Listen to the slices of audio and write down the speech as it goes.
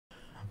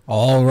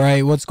All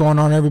right, what's going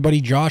on, everybody?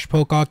 Josh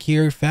Pocock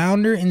here,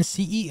 founder and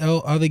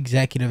CEO of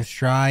Executive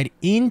Stride.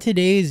 In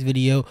today's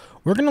video,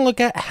 we're going to look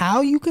at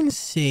how you can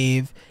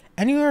save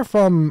anywhere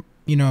from,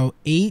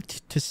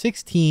 8 to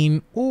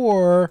 16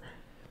 or,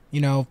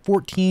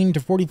 14 to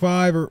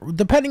 45, or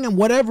depending on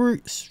whatever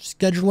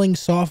scheduling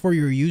software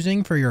you're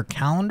using for your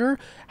calendar,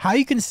 how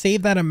you can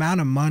save that amount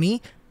of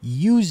money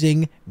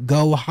using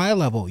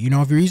GoHighLevel.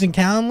 If you're using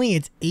Calendly,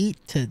 it's $8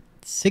 to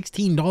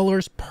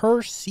 $16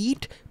 per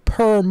seat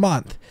per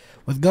month.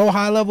 With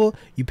GoHighLevel,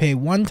 you pay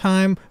one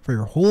time for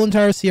your whole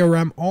entire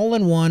CRM, all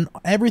in one,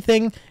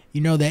 everything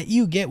that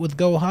you get with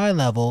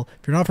GoHighLevel.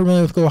 If you're not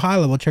familiar with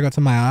GoHighLevel, check out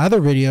some of my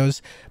other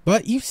videos,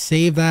 but you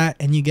save that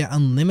and you get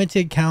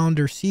unlimited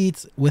calendar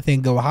seats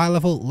within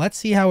GoHighLevel. Let's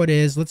see how it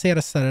is. Let's see how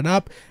to set it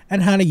up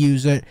and how to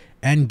use it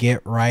and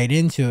get right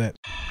into it.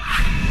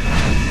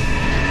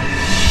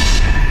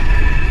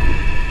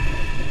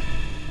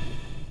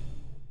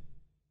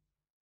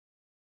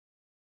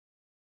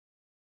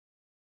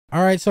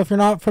 All right, so if you're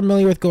not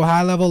familiar with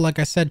GoHighLevel, like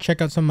I said, check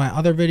out some of my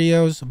other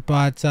videos,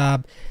 but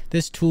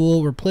this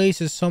tool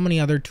replaces so many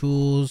other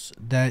tools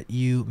that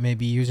you may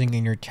be using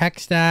in your tech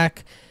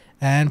stack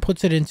and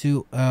puts it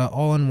into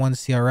all-in-one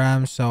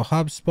CRM. So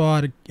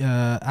HubSpot,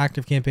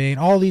 ActiveCampaign,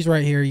 all these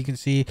right here, you can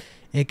see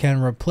it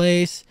can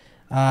replace.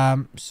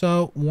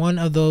 So one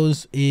of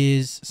those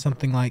is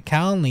something like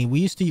Calendly.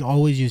 We used to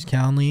always use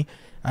Calendly.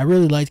 I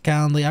really liked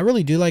Calendly. I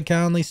really do like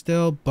Calendly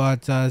still,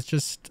 but it's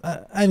just,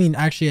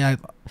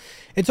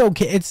 it's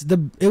okay.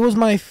 It was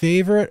my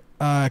favorite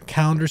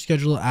calendar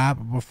schedule app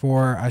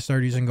before I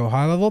started using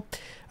GoHighLevel.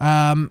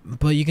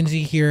 But you can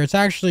see here, it's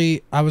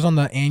actually, I was on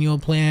the annual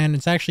plan.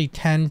 It's actually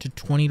 $10 to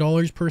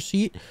 $20 per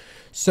seat.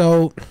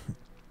 So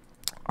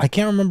I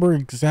can't remember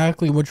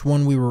exactly which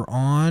one we were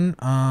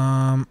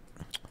on.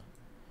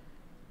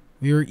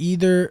 We were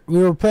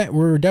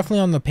definitely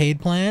on the paid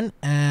plan.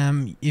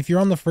 If you're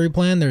on the free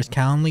plan, there's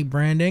Calendly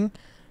branding,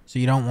 so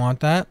you don't want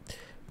that.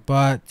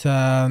 But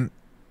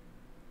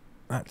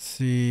let's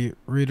see,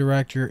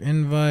 redirect your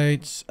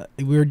invites.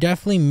 We were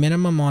definitely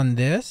minimum on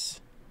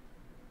this.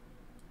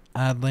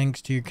 Add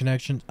links to your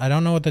connections. I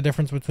don't know what the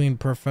difference between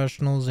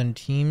professionals and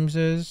teams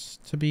is,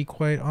 to be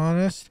quite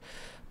honest.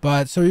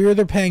 But so you're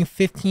either paying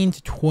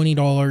 $15 to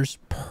 $20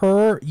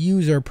 per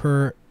user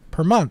per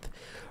month.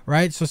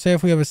 Right, so say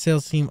if we have a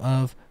sales team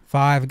of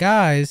 5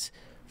 guys,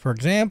 for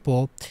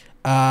example,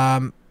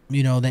 that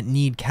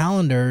need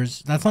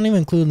calendars. That's not even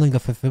including like a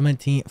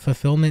fulfillment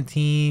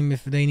team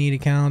if they need a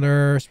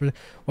calendar,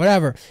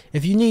 whatever.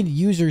 If you need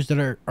users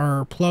that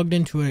are plugged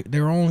into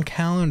their own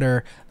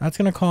calendar, that's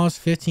gonna cost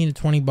 15 to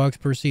 20 bucks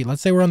per seat.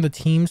 Let's say we're on the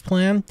Teams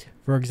plan,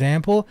 for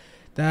example.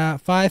 That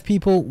 5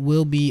 people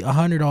will be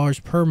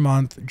 $100 per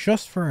month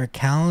just for a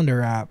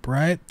calendar app,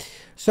 right?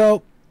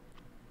 So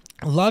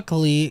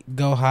luckily,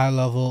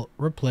 GoHighLevel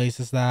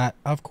replaces that,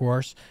 of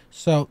course.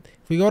 So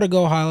if we go to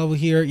GoHighLevel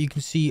here, you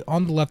can see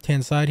on the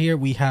left-hand side here,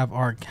 we have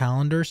our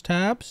calendars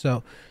tab.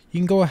 So you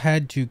can go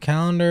ahead to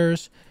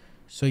calendars.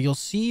 So you'll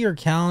see your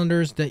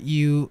calendars that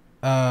you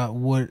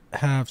would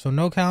have. So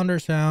no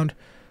calendars found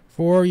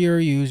for your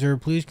user.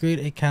 Please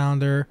create a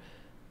calendar,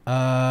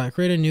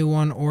 create a new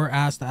one, or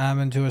ask the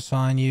admin to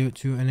assign you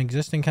to an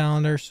existing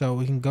calendar. So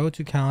we can go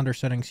to calendar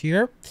settings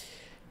here.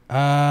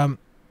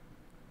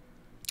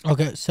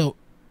 Okay, so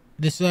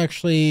this is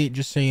actually,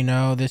 just so you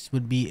know, this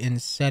would be in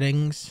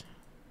settings.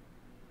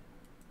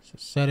 So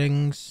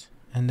settings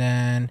and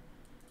then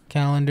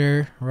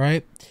calendar,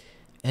 right?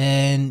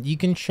 And you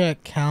can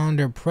check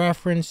calendar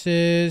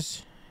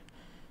preferences.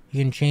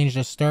 You can change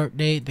the start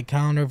date, the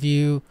calendar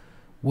view,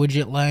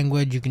 widget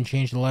language. You can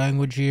change the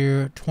language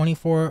here,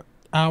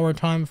 24-hour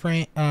time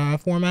frame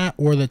format,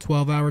 or the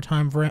 12-hour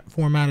time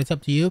format. It's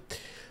up to you.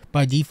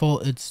 By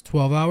default, it's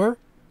 12-hour.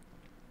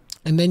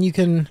 And then you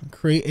can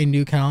create a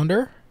new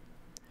calendar.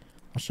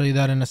 I'll show you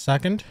that in a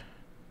second.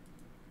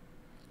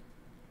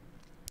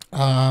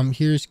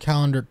 Here's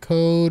calendar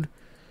code.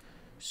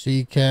 So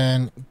you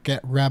can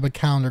grab a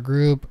calendar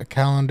group, a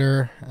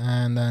calendar,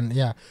 and then,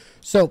 yeah.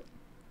 So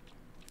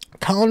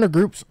calendar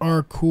groups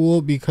are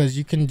cool because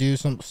you can do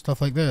some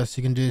stuff like this.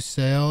 You can do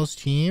sales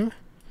team.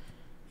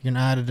 You can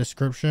add a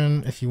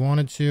description if you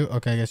wanted to.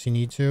 Okay, I guess you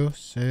need to.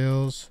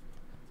 Sales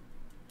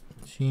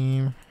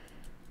team.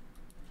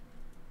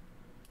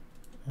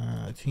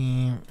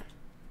 Team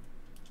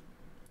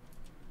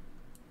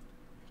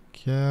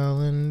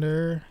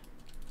calendar,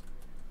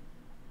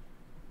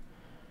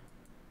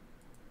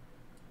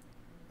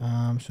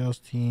 sales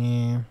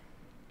team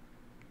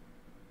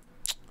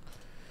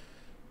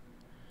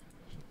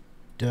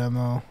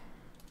demo,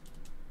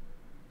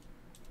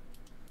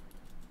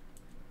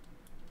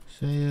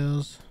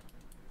 sales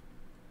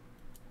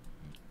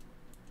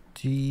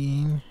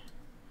team.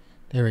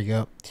 There we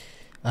go.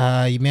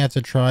 You may have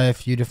to try a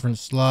few different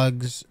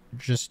slugs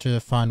just to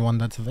find one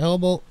that's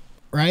available,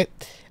 right?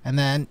 And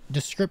then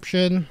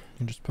description,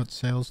 you just put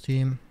sales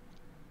team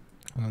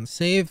and then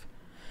save.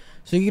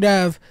 So you could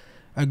have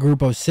a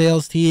group of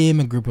sales team,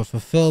 a group of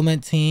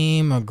fulfillment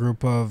team, a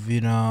group of,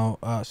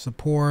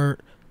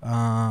 support,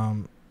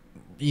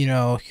 you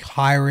know,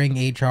 hiring,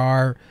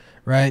 HR,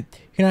 right?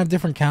 You can have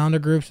different calendar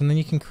groups, and then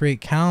you can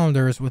create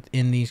calendars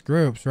within these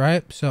groups,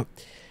 right? So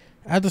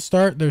at the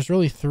start, there's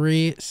really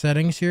 3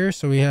 settings here.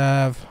 So we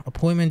have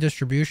appointment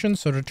distribution.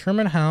 So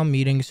determine how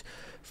meetings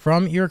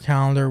from your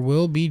calendar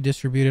will be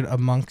distributed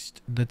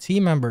amongst the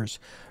team members.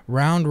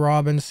 Round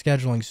robin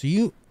scheduling.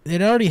 So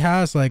it already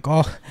has like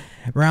all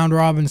round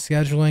robin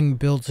scheduling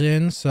built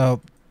in. So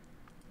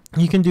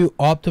you can do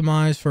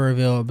optimize for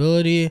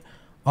availability,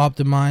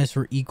 optimize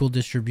for equal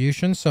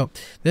distribution. So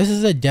this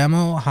is a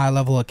demo high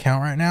level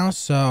account right now.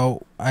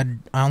 So I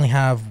only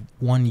have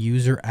 1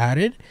 user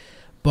added.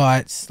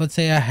 But let's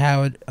say I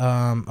had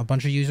a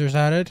bunch of users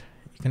added.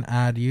 You can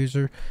add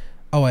user.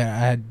 Oh wait,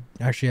 I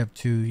actually have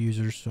 2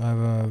 users. So I have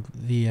a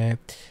VA.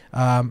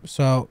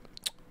 So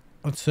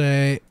let's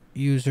say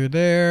user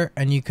there,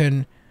 and you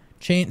can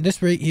change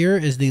this right here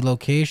is the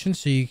location.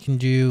 So you can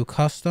do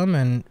custom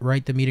and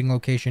write the meeting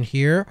location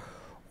here,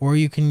 or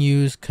you can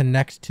use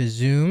connect to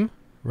Zoom.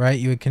 Right,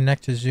 you would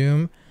connect to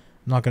Zoom.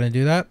 I'm not going to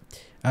do that.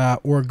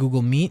 Or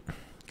Google Meet.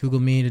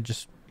 Google Meet, it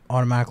just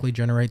automatically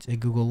generates a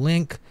Google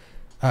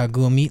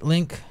Meet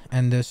link,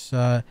 and this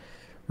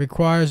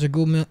requires a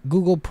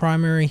Google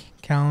primary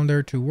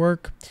calendar to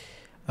work.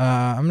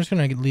 I'm just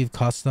gonna leave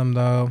custom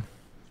though.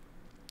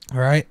 All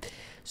right,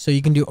 so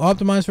you can do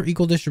optimize for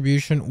equal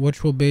distribution,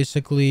 which will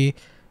basically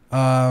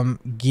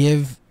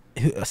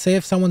say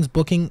if someone's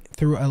booking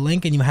through a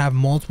link and you have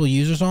multiple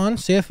users on,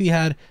 say if you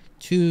had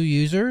 2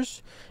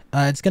 users,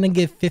 it's gonna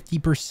give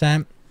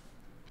 50%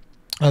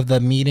 of the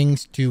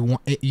meetings to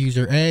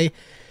user A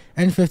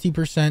and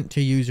 50%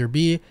 to user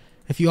B.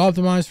 If you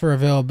optimize for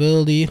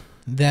availability,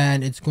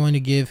 then it's going to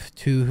give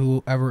to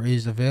whoever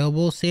is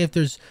available. Say if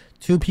there's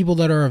 2 people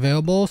that are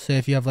available, say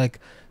if you have like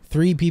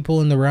 3 people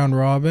in the round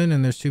robin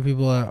and there's 2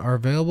 people that are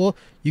available,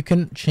 you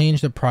can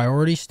change the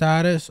priority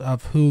status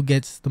of who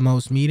gets the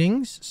most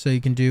meetings. So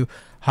you can do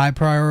high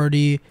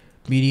priority,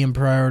 medium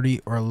priority,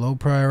 or low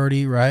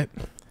priority, right?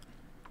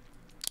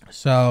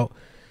 So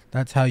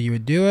that's how you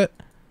would do it.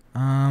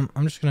 I'm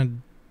just going to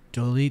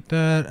delete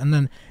that, and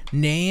then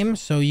name.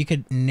 So you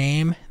could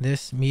name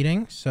this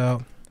meeting.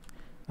 So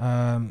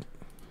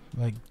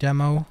like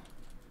demo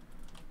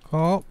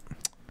call.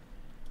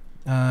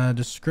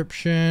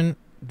 Description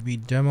would be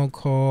demo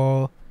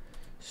call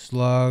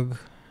slug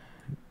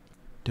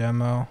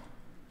demo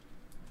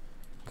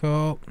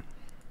call.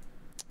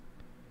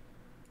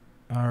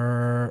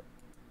 Or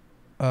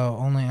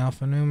only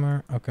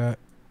alphanumer. Okay.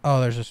 Oh,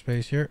 there's a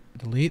space here.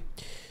 Delete.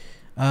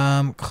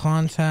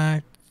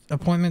 Contact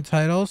appointment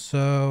title.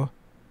 So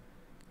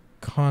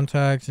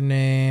contact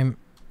name,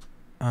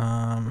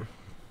 and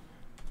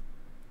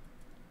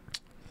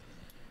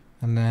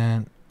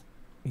then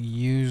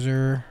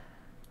user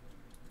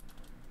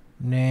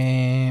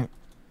name.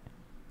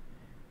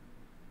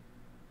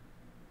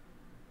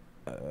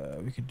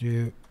 We could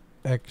do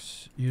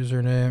X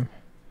username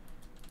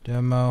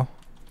demo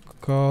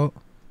call,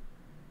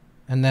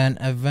 and then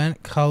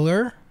event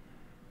color.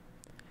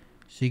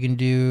 So you can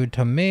do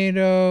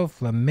tomato,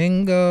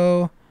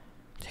 flamingo,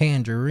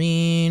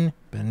 tangerine,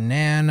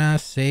 banana,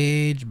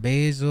 sage,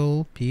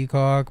 basil,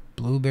 peacock,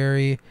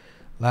 blueberry,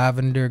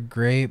 lavender,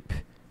 grape,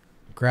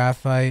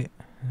 graphite.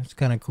 That's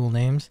kind of cool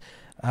names.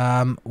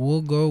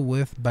 We'll go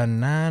with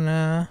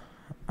banana.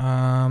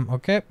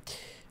 Okay.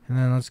 And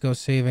then let's go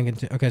save and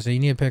continue. Okay, so you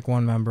need to pick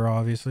 1 member,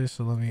 obviously.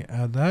 So let me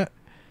add that.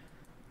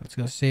 Let's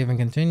go save and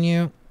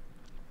continue.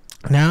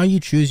 Now you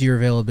choose your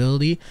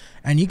availability,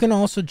 and you can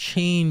also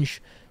change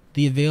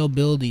the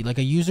availability. Like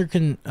a user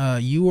can,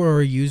 you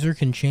or a user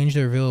can change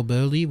their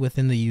availability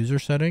within the user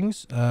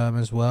settings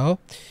as well.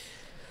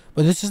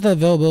 But this is the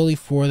availability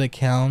for the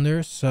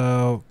calendar.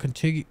 So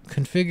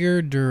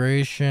configure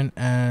duration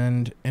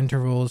and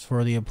intervals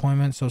for the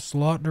appointment. So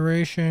slot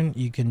duration,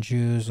 you can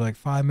choose like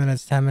 5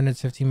 minutes, 10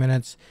 minutes, 15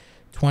 minutes,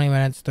 20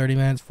 minutes, 30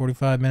 minutes,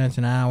 45 minutes,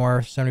 an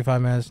hour,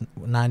 75 minutes,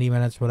 90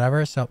 minutes,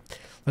 whatever. So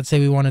let's say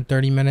we wanted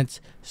 30 minutes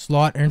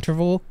slot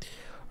interval.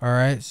 All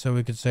right, so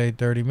we could say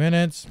 30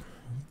 minutes.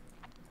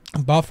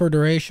 Buffer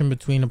duration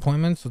between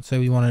appointments. Let's say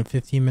we wanted a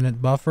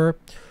 15-minute buffer,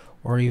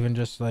 or even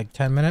just like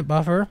 10-minute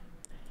buffer.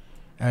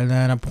 And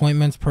then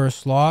appointments per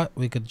slot,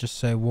 we could just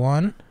say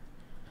 1.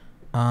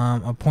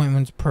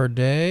 Appointments per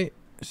day,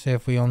 say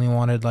if we only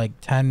wanted like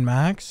 10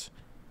 max,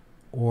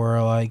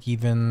 or like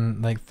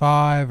even like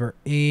 5 or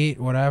 8,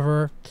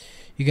 whatever,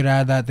 you could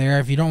add that there.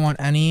 If you don't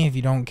want any, if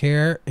you don't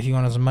care, if you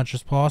want as much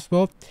as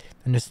possible,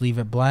 then just leave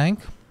it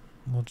blank.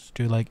 We'll just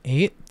do like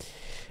 8.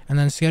 And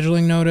then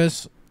scheduling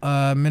notice,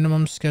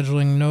 minimum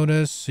scheduling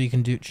notice, so you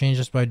can change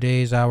this by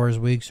days, hours,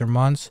 weeks, or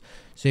months.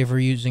 Say if we're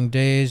using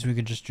days, we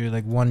could just do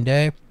like 1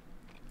 day.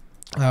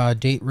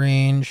 Date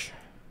range,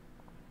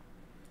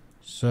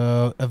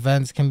 so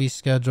events can be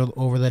scheduled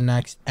over the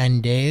next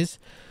N days.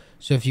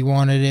 So if you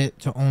wanted it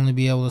to only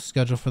be able to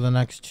schedule for the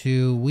next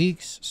 2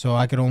 weeks, so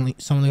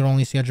someone could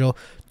only schedule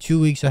 2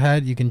 weeks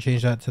ahead, you can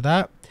change that to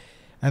that.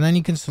 And then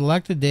you can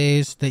select the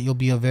days that you'll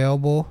be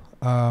available.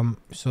 So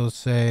let's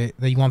say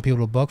that you want people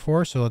to book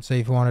for. So let's say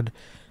if you wanted,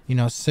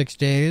 6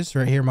 days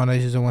right here, Monday,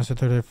 Tuesday, Wednesday,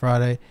 Thursday,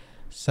 Friday,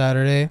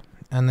 Saturday.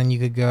 and then you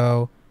could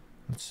go,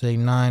 let's say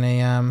 9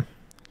 a.m.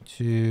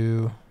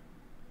 to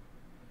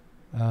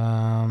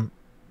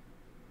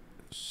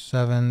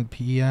 7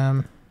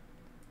 p.m.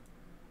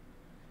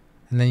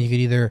 And then you could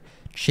either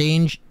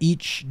change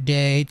each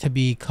day to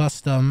be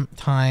custom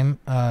time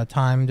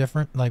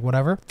different, like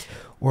whatever,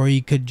 or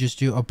you could just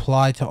do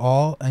apply to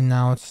all, and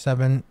now it's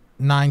 9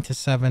 a.m. to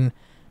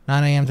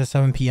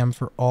 7 p.m.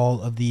 for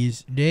all of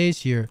these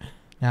days here.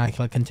 Now I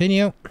click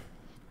continue,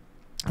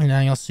 and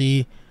now you'll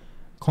see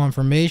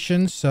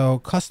confirmation. So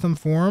custom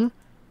form,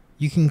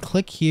 you can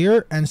click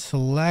here and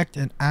select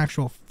an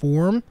actual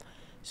form.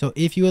 So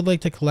if you would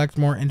like to collect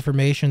more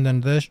information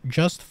than this,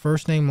 just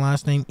first name,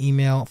 last name,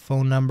 email,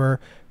 phone number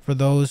for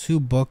those who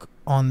book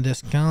on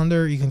this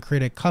calendar, you can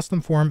create a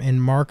custom form in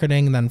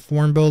marketing, then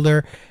form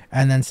builder,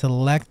 and then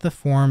select the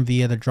form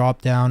via the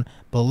drop down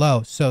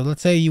below. So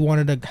let's say you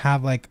wanted to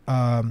have like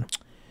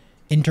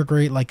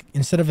integrate, like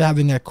instead of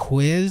having a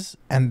quiz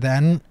and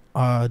then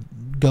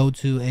go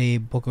to a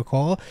book a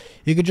call,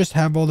 you could just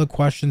have all the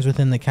questions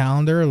within the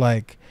calendar,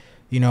 like,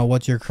 you know,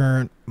 what's your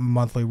current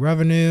monthly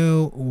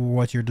revenue,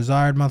 what's your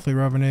desired monthly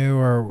revenue,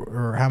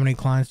 or how many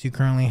clients do you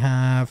currently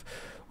have,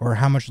 or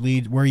how much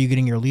leads, where are you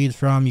getting your leads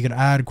from. You could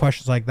add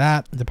questions like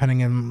that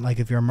depending on, like,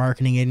 if you're a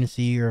marketing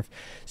agency, or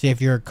if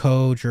you're a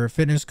coach or a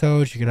fitness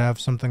coach, you could have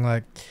something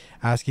like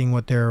asking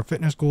what their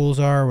fitness goals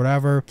are or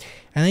whatever,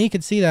 and then you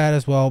could see that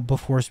as well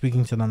before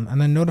speaking to them. And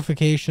then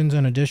notifications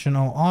and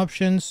additional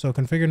options, so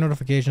configure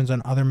notifications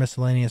and other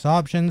miscellaneous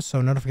options.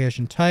 So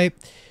notification type,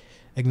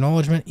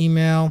 acknowledgement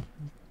email,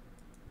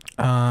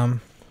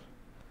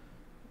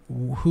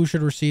 who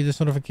should receive this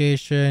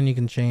notification. You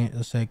can change,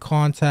 let's say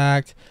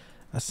contact,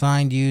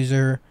 assigned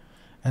user,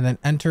 and then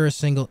enter a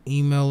single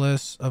email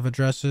list of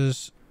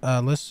addresses,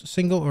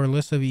 single or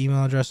list of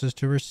email addresses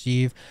to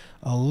receive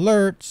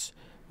alerts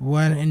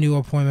when a new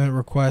appointment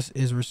request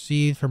is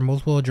received from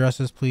multiple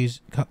addresses.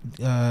 Please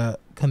delimit.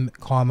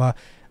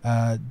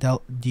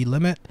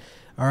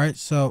 All right,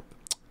 so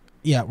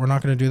yeah, we're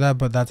not going to do that,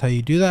 but that's how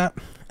you do that.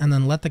 And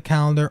then let the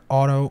calendar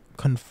auto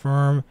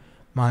confirm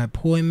my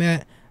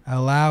appointment.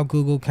 Allow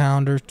Google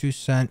Calendar to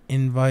send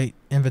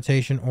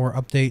invitation or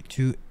update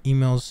to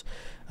emails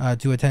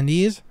to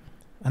attendees.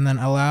 And then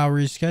allow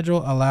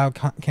reschedule, allow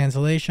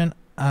cancellation,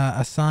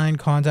 assign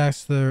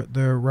contacts to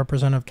the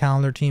representative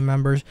calendar team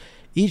members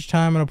each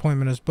time an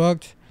appointment is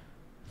booked.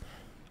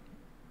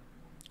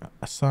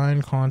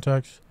 Assign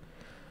contacts.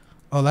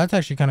 Oh, that's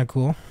actually kind of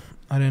cool.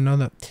 I didn't know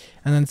that.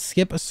 And then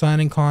skip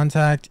assigning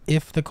contact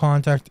if the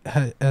contact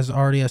has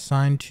already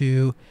assigned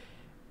to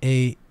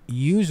a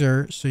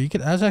user. So you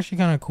could, that's actually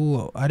kind of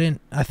cool. I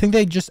think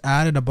they just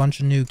added a bunch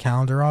of new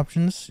calendar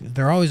options.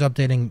 They're always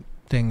updating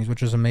things,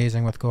 which is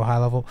amazing with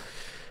GoHighLevel.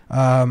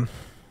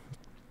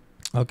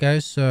 Okay,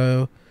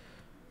 so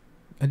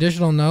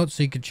additional notes,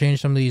 so you could change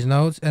some of these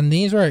notes. And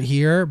these right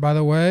here, by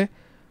the way,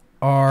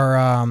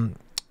 are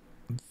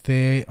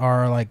they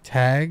are like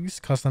tags,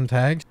 custom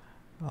tags.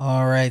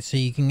 All right, so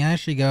you can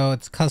actually go,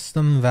 it's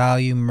custom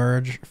value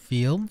merge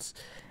fields.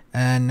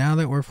 And now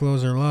that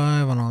workflows are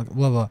live and all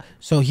blah blah,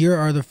 so here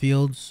are the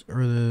fields,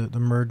 or the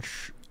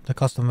merge, the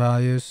custom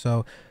values.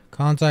 So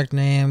contact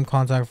name,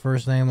 contact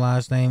first name,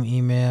 last name,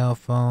 email,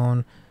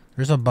 phone.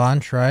 There's a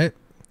bunch, right?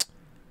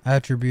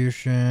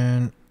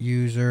 Attribution,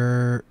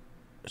 user,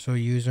 so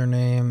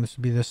username, this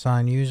would be the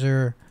assigned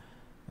user,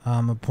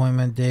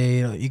 appointment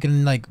date. You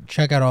can like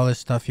check out all this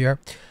stuff here.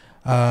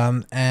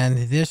 And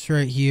this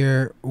right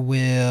here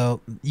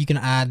will, you can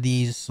add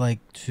these like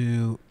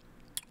to,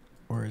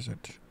 where is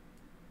it?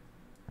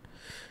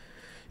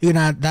 You can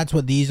add, that's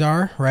what these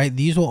are, right?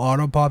 These will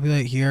auto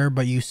populate here,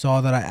 but you saw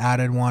that I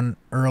added one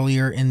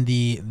earlier in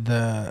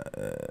the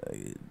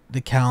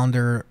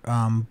calendar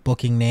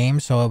booking name.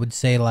 So I would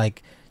say,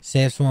 like,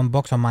 say if someone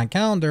books on my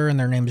calendar and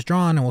their name is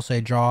John, and we'll say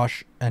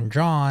Josh and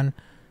John,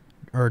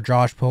 or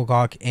Josh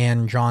Pocock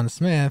and John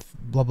Smith,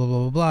 blah blah blah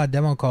blah blah,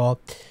 demo call,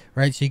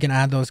 right? So you can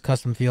add those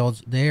custom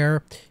fields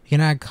there. You can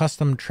add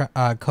custom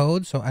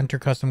code, so enter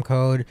custom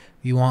code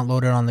you want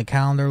loaded on the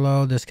calendar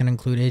load. This can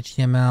include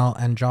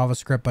HTML and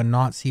JavaScript, but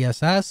not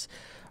CSS.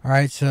 All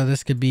right, so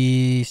this could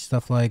be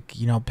stuff like,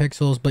 you know,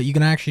 pixels, but you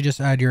can actually just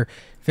add your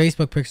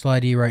Facebook pixel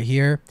ID right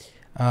here,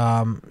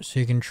 so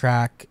you can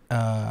track,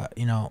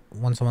 you know,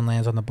 when someone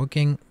lands on the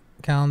booking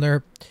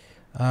calendar,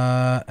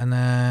 and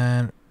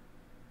then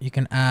you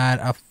can add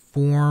a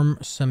form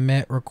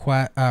submit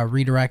request,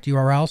 redirect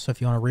URL. So if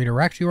you want a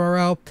redirect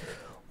URL,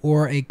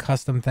 or a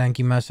custom thank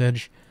you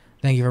message,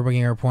 thank you for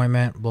booking your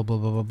appointment, blah blah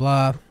blah blah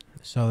blah.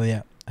 So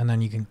yeah, and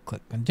then you can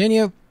click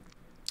continue,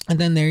 and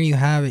then there you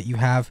have it. You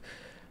have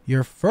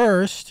your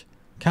first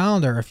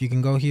calendar. If you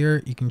can go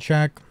here, you can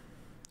check.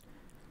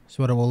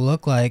 So what it will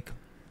look like.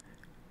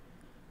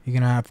 You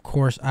can of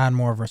course add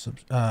more of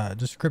a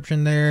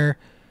description there,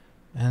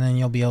 and then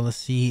you'll be able to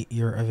see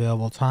your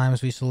available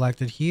times we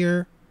selected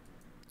here.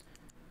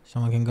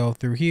 Someone can go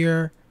through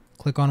here,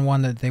 click on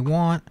one that they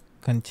want,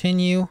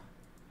 continue,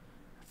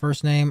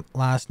 first name,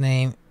 last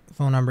name,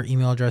 phone number,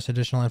 email address,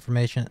 additional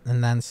information,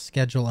 and then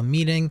schedule a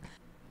meeting.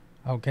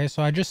 Okay,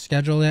 so I just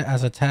scheduled it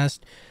as a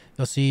test.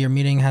 You'll see your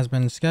meeting has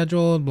been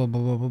scheduled, blah,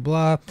 blah, blah, blah,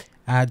 blah.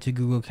 Add to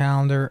Google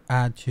Calendar,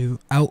 add to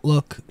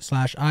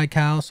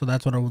Outlook/iCal. So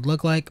that's what it would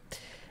look like.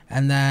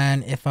 And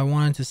then if I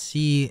wanted to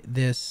see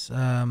this,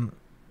 look,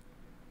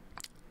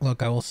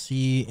 I will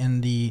see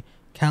in the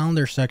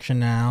calendar section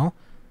now,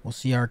 we'll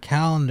see our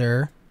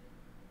calendar.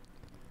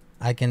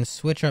 I can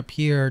switch up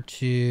here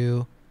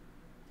to,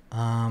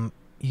 you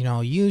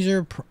know,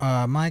 user,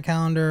 my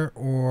calendar,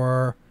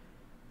 or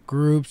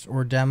groups,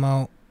 or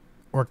demo,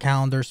 or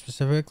calendar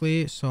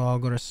specifically. So I'll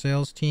go to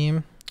sales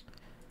team.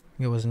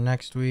 It was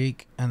next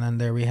week, and then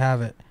there we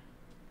have it.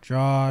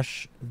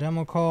 Josh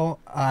demo call.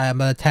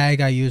 The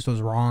tag I used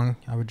was wrong.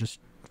 I would just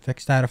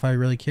fix that if I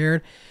really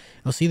cared.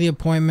 You'll see the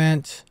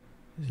appointment,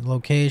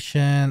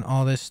 location,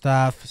 all this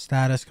stuff,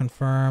 status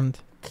confirmed.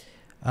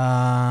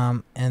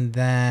 And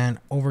then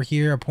over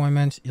here,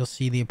 appointments, you'll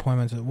see the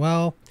appointments as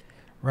well,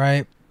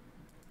 right?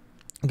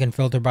 You can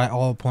filter by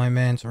all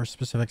appointments or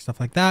specific stuff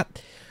like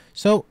that.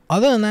 So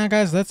other than that,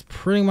 guys, that's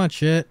pretty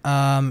much it.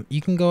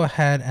 You can go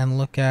ahead and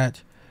look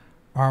at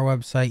our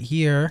website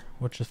here,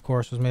 which of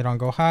course was made on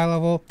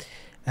GoHighLevel,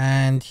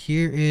 and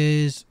here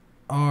is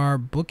our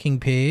booking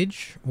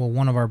page. Well,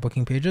 one of our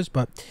booking pages,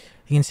 but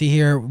you can see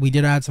here we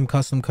did add some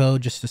custom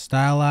code just to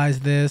stylize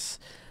this.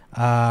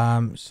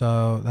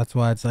 So that's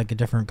why it's like a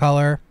different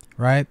color,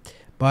 right?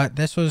 But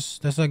this is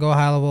a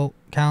GoHighLevel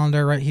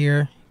calendar right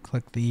here.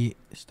 Click the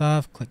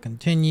stuff, click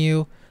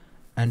continue,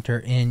 enter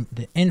in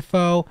the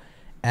info.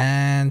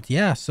 And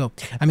yeah, so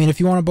I mean, if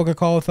you want to book a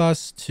call with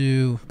us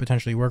to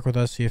potentially work with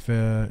us, see if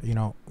you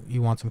know,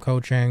 you want some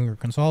coaching or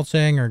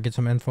consulting or get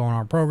some info on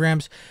our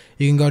programs,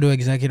 you can go to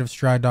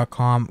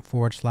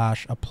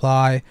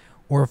executivestride.com/apply,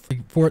 or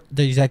for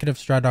the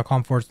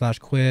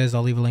executivestride.com/quiz.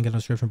 I'll leave a link in the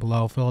description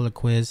below. Fill out the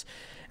quiz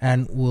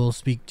and we'll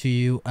speak to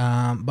you.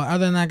 But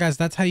other than that, guys,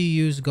 that's how you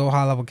use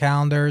GoHighLevel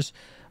calendars.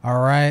 All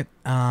right.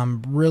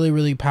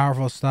 Really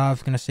powerful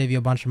stuff. Going to save you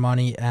a bunch of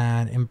money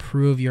and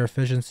improve your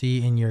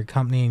efficiency in your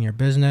company and your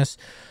business.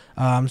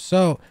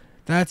 So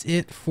that's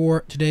it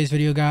for today's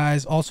video,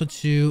 guys. Also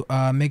to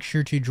make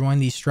sure to join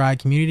the Stride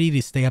community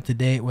to stay up to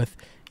date with,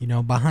 you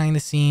know, behind the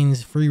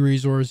scenes, free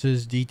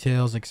resources,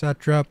 details,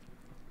 etc.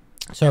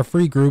 So our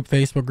free group,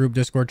 Facebook group,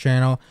 Discord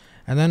channel.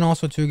 And then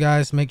also too,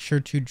 guys, make sure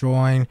to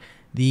join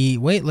the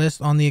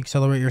waitlist on the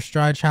Accelerate Your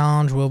Stride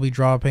Challenge. Will be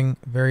dropping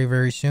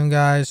very soon,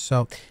 guys.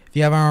 So if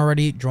you haven't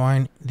already,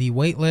 join the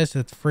waitlist.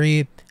 It's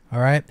free. All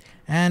right.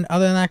 And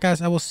other than that,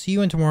 guys, I will see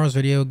you in tomorrow's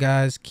video,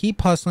 guys.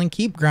 Keep hustling,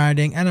 keep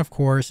grinding, and of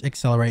course,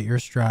 accelerate your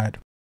stride.